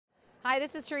Hi,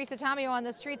 this is Teresa Tomeo on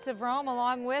the streets of Rome,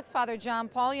 along with Father John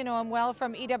Paul. You know him well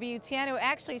from EWTN, who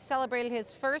actually celebrated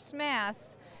his first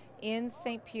Mass in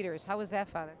St. Peter's. How was that,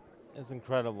 Father? It's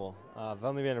incredible. I've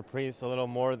only been a priest a little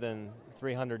more than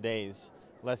 300 days,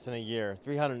 less than a year,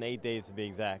 308 days to be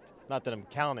exact. Not that I'm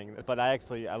counting, but I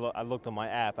looked on my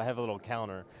app. I have a little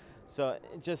counter. So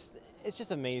it's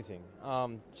just amazing.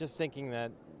 Just thinking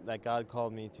that God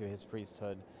called me to his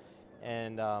priesthood.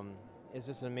 And it's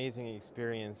just an amazing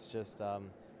experience.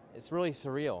 It's really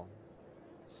surreal.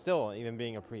 Still, even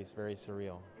being a priest, very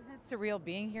surreal. Isn't it surreal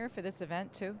being here for this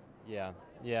event, too? Yeah.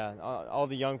 All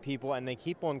the young people, and they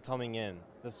keep on coming in.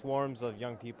 The swarms of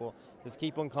young people just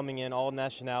keep on coming in, all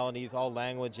nationalities, all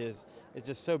languages. It's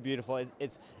just so beautiful.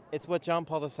 It's what John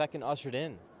Paul II ushered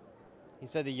in. He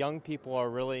said the young people are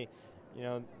really,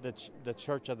 the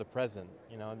church of the present.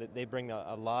 They bring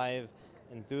a live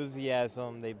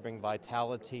enthusiasm, they bring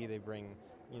vitality, they bring,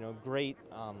 great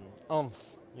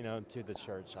oomph, to the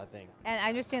church, I think. And I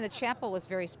understand the chapel was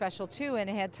very special, too, and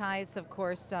it had ties, of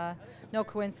course, no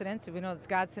coincidence, we know it's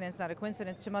God's sentence, not a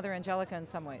coincidence, to Mother Angelica in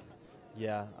some ways.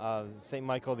 Yeah, St.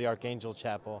 Michael the Archangel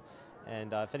Chapel.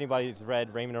 And if anybody's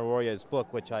read Raymond Arroyo's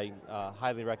book, which I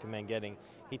highly recommend getting,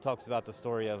 he talks about the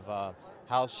story of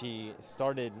how she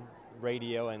started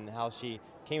radio and how she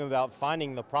came about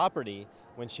finding the property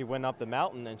when she went up the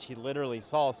mountain, and she literally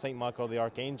saw St. Michael the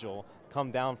Archangel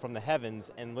come down from the heavens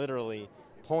and literally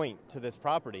point to this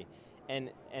property.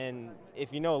 And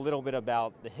if you know a little bit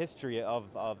about the history of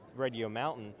Radio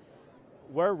Mountain,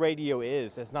 where radio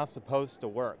is, it's not supposed to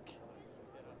work.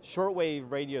 Shortwave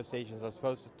radio stations are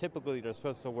supposed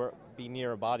to be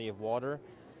near a body of water,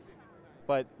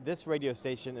 but this radio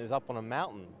station is up on a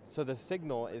mountain, so the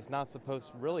signal is not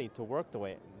supposed really to work the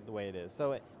way it is.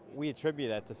 So we attribute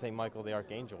that to St. Michael the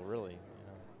Archangel, really.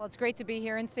 Well, it's great to be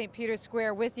here in St. Peter's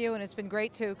Square with you, and it's been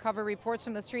great to cover reports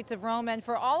from the streets of Rome. And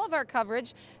for all of our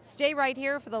coverage, stay right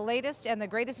here for the latest and the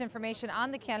greatest information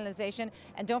on the canonization.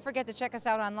 And don't forget to check us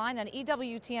out online on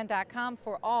EWTN.com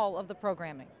for all of the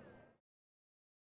programming.